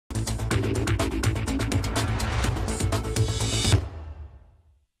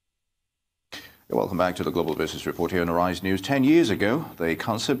Welcome back to the Global Business Report here on Arise News. 10 years ago, the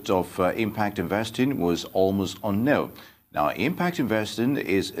concept of impact investing was almost unknown. Now, impact investing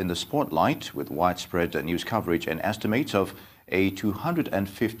is in the spotlight with widespread news coverage and estimates of a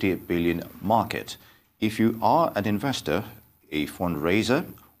 250 billion market. If you are an investor, a fundraiser,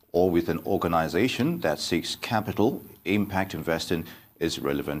 or with an organization that seeks capital, impact investing is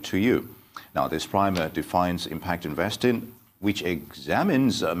relevant to you. Now, this primer defines impact investing, which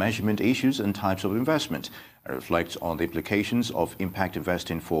examines measurement issues and types of investment and reflects on the implications of impact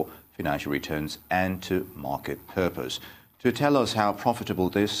investing for financial returns and to market purpose. To tell us how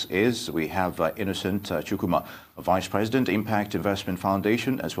profitable this is, we have Innocent Chukwuma, Vice President, Impact Investment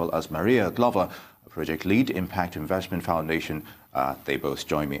Foundation, as well as Maria Glover, Project Lead, Impact Investment Foundation. They both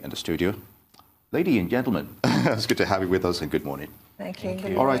join me in the studio. Ladies and gentlemen, it's good to have you with us and good morning. Thank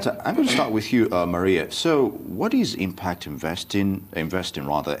you. All right, I'm going to start with you, Maria. So what is impact investing,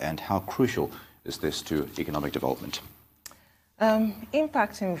 and how crucial is this to economic development?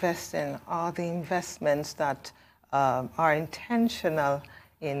 Impact investing are the investments that are intentional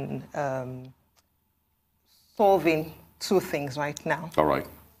in solving two things right now. All right.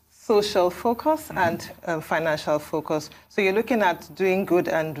 Social focus and financial focus. So you're looking at doing good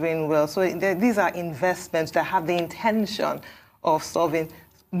and doing well. So these are investments that have the intention of solving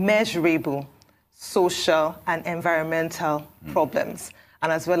measurable social and environmental problems,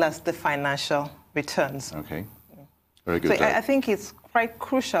 and as well as the financial returns. Okay, very good. So I think it's quite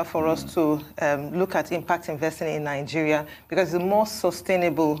crucial for us to look at impact investing in Nigeria because it's a more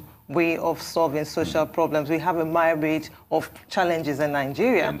sustainable way of solving social problems. We have a myriad of challenges in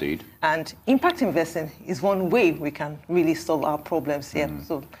Nigeria. Indeed. And impact investing is one way we can really solve our problems here.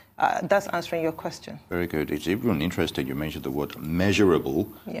 So that's answering your question. Very good. It's even interesting you mentioned the word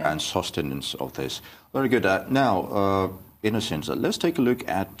measurable and sustenance of this. Very good. Now, Innocent, let's take a look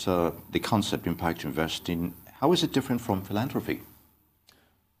at the concept impact investing. How is it different from philanthropy?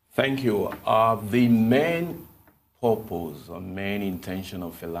 Thank you. The main purpose or main intention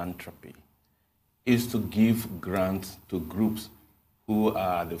of philanthropy is to give grants to groups who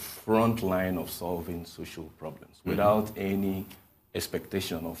are the front line of solving social problems without any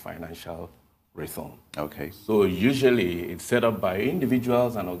expectation of financial return. Okay. So usually it's set up by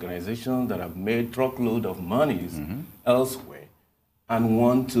individuals and organizations that have made truckload of monies elsewhere and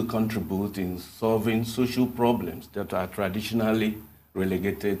want to contribute in solving social problems that are traditionally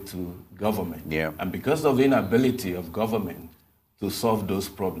relegated to government. Yeah. And because of the inability of government to solve those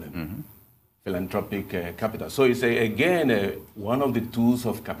problems, philanthropic capital. So it's, again, one of the tools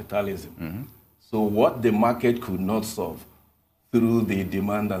of capitalism. So what the market could not solve through the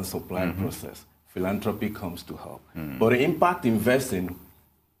demand and supply process, philanthropy comes to help. But impact investing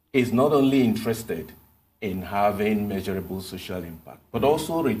is not only interested in having measurable social impact, but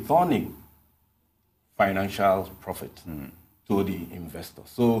also returning financial profit to the investor.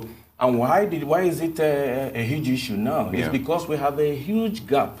 So, and why is it a huge issue now? It's because we have a huge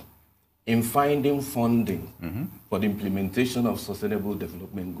gap in finding funding for the implementation of sustainable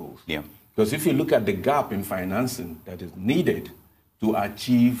development goals. Yeah. Because if you look at the gap in financing that is needed to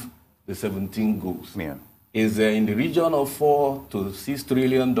achieve the 17 goals, is in the region of $4 to $6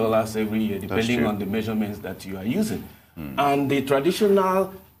 trillion every year, depending on the measurements that you are using. And the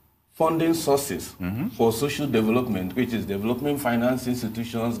traditional funding sources for social development, which is development finance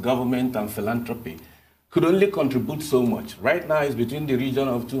institutions, government, and philanthropy, could only contribute so much. Right now, it's between the region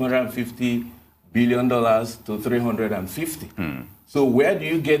of $250 billion to $350. So where do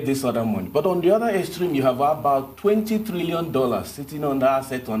you get this other money? But on the other extreme, you have about $20 trillion sitting on the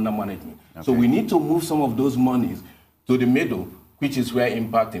asset under management. Okay. So we need to move some of those monies to the middle, which is where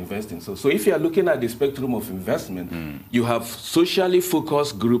impact investing. So if you are looking at the spectrum of investment, you have socially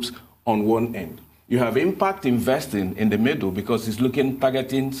focused groups on one end. You have impact investing in the middle because it's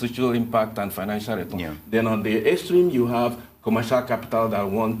targeting social impact and financial return. Yeah. Then on the extreme, you have commercial capital that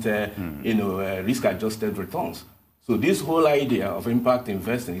want risk-adjusted returns. So this whole idea of impact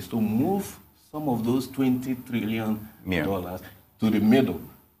investing is to move some of those $20 trillion to the middle,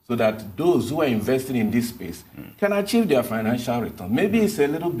 so that those who are investing in this space can achieve their financial return. Maybe it's a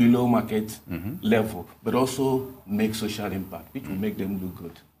little below market level, but also make social impact, which will make them look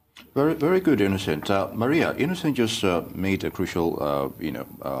good. Very, very good, Innocent. Maria, Innocent just made a crucial,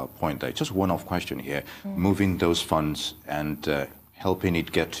 point there. Just one-off question here: moving those funds and helping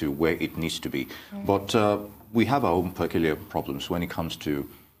it get to where it needs to be. But we have our own peculiar problems when it comes to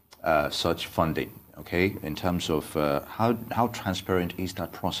such funding. Okay, in terms of how transparent is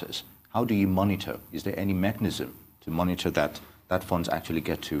that process? How do you monitor? Is there any mechanism to monitor that funds actually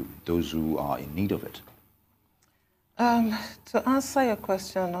get to those who are in need of it? To answer your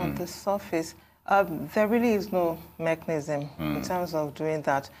question on the surface, There really is no mechanism in terms of doing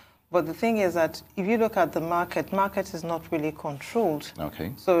that. But the thing is that if you look at the market is not really controlled.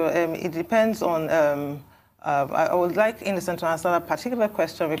 Okay. So it depends on, I would like Innocent to answer that particular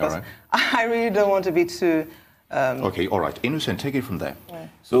question because I really don't want to be too... okay, all right. Innocent, take it from there. Yeah.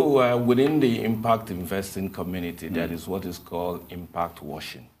 So within the impact investing community, there is what is called impact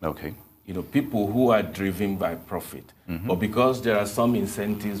washing. Okay. You know, people who are driven by profit, but because there are some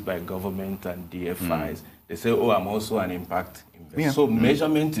incentives by government and DFIs, they say, oh, I'm also an impact investor. Yeah. So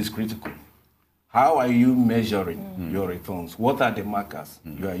measurement is critical. How are you measuring your returns? What are the markers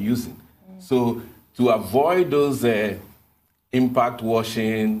you are using? So to avoid those impact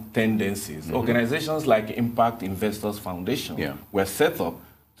washing tendencies, organizations like Impact Investors Foundation were set up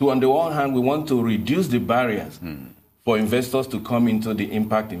to, on the one hand, we want to reduce the barriers for investors to come into the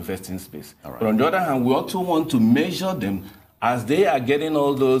impact investing space. But on the other hand, we also want to measure them as they are getting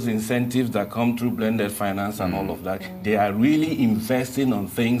all those incentives that come through blended finance and all of that. They are really investing on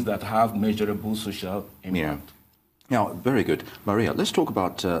things that have measurable social impact. Now, very good. Maria, let's talk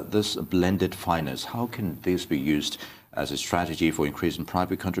about this blended finance. How can this be used as a strategy for increasing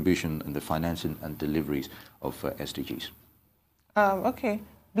private contribution in the financing and deliveries of SDGs? Okay.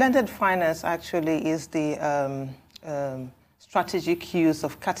 Blended finance actually is the strategic use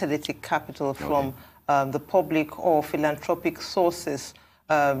of catalytic capital from the public or philanthropic sources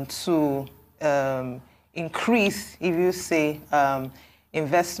to increase, if you say,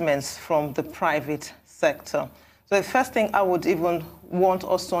 investments from the private sector. So the first thing I would even want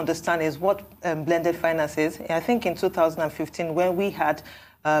us to understand is what blended finance is. I think in 2015, when we had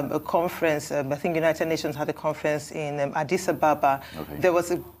a conference, I think United Nations had a conference in Addis Ababa, there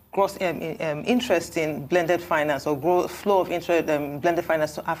was a gross interest in blended finance or flow of interest blended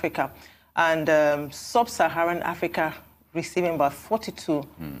finance to Africa. And sub-Saharan Africa receiving about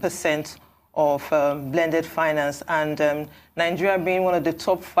 42% of blended finance, and Nigeria being one of the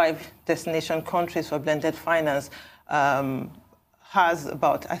top 5 destination countries for blended finance has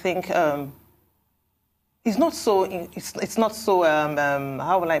about, I think, it's not so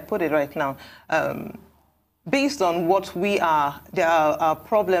how will I put it right now? Based on what we are, there are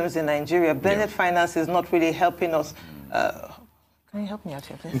problems in Nigeria. Blended finance is not really helping us. Can you help me out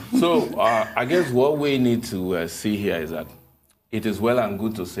here, please? So I guess what we need to see here is that it is well and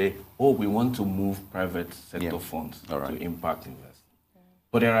good to say, oh, we want to move private sector funds to impact invest.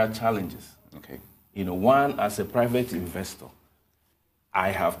 But there are challenges. Okay. You know, one, as a private investor, I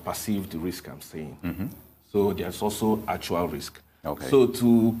have perceived the risk I'm saying. So there's also actual risk. Okay. So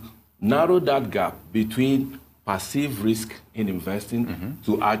to narrow that gap between perceived risk in investing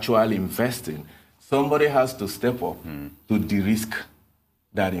to actual investing, somebody has to step up to de-risk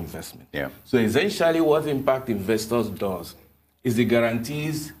that investment. So essentially what impact investors does is the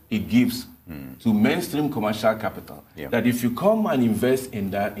guarantees it gives to mainstream commercial capital that if you come and invest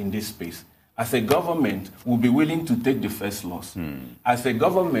in this space, as a government, we'll be willing to take the first loss. As a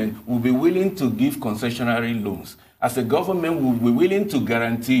government, we'll be willing to give concessionary loans. As a government, we'll be willing to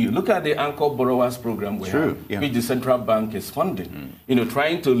guarantee you. Look at the Anchor Borrowers Program we have, which the central bank is funding. You know,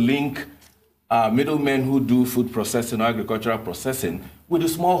 trying to link middlemen who do food processing or agricultural processing with the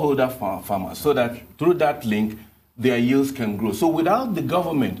smallholder farmers so that through that link, their yields can grow. So without the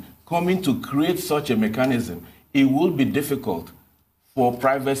government coming to create such a mechanism, it will be difficult for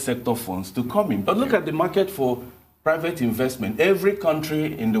private sector funds to come in. But look at the market for private investment. Every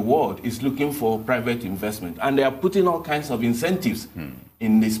country in the world is looking for private investment, and they are putting all kinds of incentives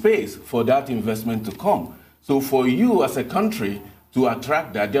in the space for that investment to come. So for you as a country to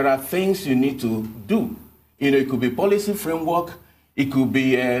attract that, there are things you need to do. You know, it could be policy framework, it could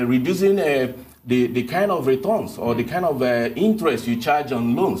be reducing the kind of returns or the kind of interest you charge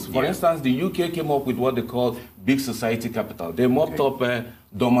on loans. For instance, the UK came up with what they call big society capital. They mopped up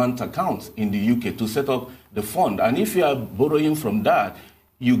dormant accounts in the UK to set up the fund. And if you are borrowing from that,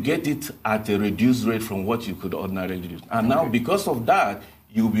 you get it at a reduced rate from what you could ordinarily do. And now, because of that,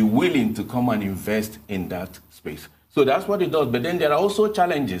 you'll be willing to come and invest in that space. So that's what it does. But then there are also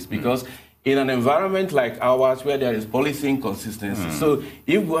challenges because in an environment like ours where there is policy inconsistency. So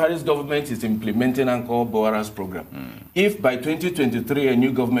if Buhari's government is implementing Anchor Borrowers Program, if by 2023 a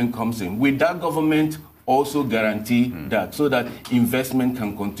new government comes in, will that government also guarantee that so that investment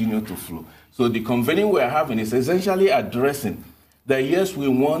can continue to flow? So the convening we're having is essentially addressing that yes, we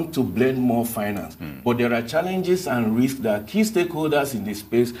want to blend more finance, but there are challenges and risks that key stakeholders in this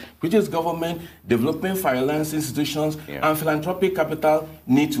space, which is government, development finance institutions, and philanthropic capital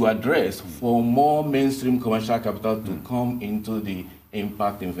need to address for more mainstream commercial capital to come into the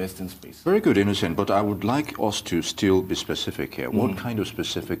impact investing space. Very good, Innocent, but I would like us to still be specific here. What kind of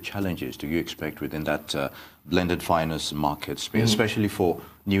specific challenges do you expect within that blended finance market space, especially for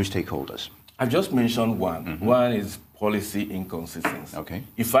new stakeholders? I've just mentioned one. One is policy inconsistency. Okay.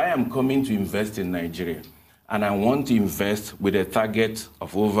 If I am coming to invest in Nigeria and I want to invest with a target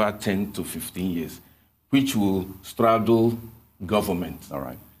of over 10 to 15 years, which will straddle government, all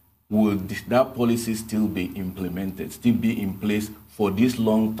right, will that policy still be implemented, still be in place for this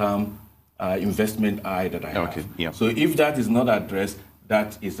long-term investment eye that I have? Okay. Yeah. So if that is not addressed,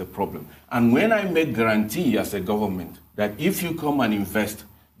 that is a problem. And when I make guarantee as a government that if you come and invest,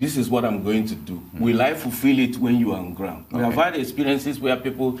 this is what I'm going to do, will I fulfill it when you are on ground? We have had experiences where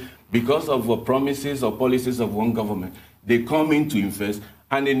people, because of promises or policies of one government, they come in to invest,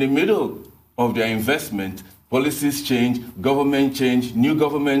 and in the middle of their investment, policies change, government change, new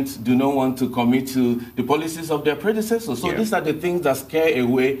governments do not want to commit to the policies of their predecessors. So these are the things that scare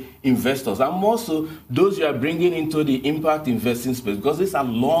away investors. And also those you are bringing into the impact investing space, because these are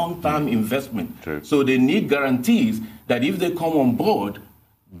long-term investment. True. So they need guarantees that if they come on board,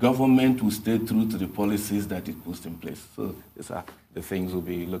 government will stay true to the policies that it puts in place. So these are the things we'll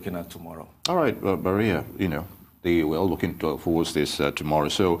be looking at tomorrow. All right, Maria, we're all looking towards this tomorrow.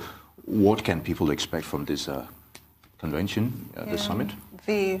 So what can people expect from this convention, this summit?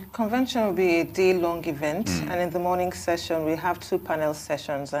 The convention will be a day-long event, and in the morning session, we have 2 panel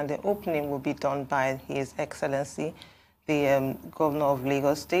sessions, and the opening will be done by His Excellency, the Governor of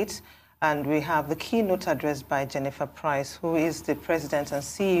Lagos State. And we have the keynote address by Jennifer Price, who is the president and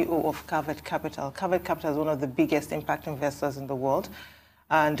CEO of Covered Capital. Covered Capital is one of the biggest impact investors in the world.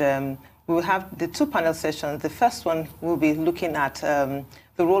 And we will have the 2 panel sessions. The first one will be looking at the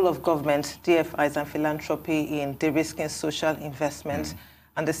role of government, DFIs, and philanthropy in de-risking social investment.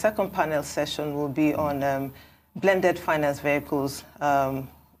 And the second panel session will be on blended finance vehicles,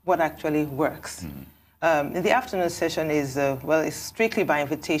 what actually works. In the afternoon session is, it's strictly by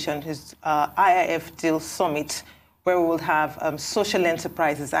invitation, is IIF Deal Summit, where we will have social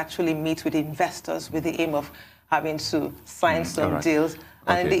enterprises actually meet with investors with the aim of having to sign some deals.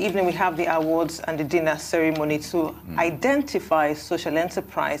 And in the evening, we have the awards and the dinner ceremony to identify social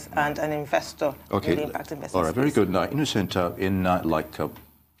enterprise and an investor in the impact investment. All right, very good. Now, Innocent, in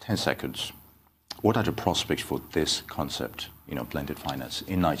 10 seconds, what are the prospects for this concept, blended finance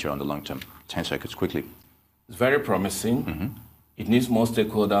in Nigeria on the long term? 10 seconds, quickly. It's very promising. It needs more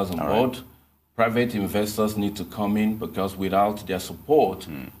stakeholders on board. Private investors need to come in, because without their support,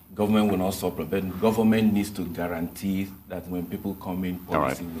 government will not support. But government needs to guarantee that when people come in,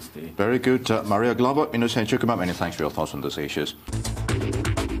 policy will stay. Very good. Maria Glover, Innocent Chukwuma, many thanks for your thoughts on these issues.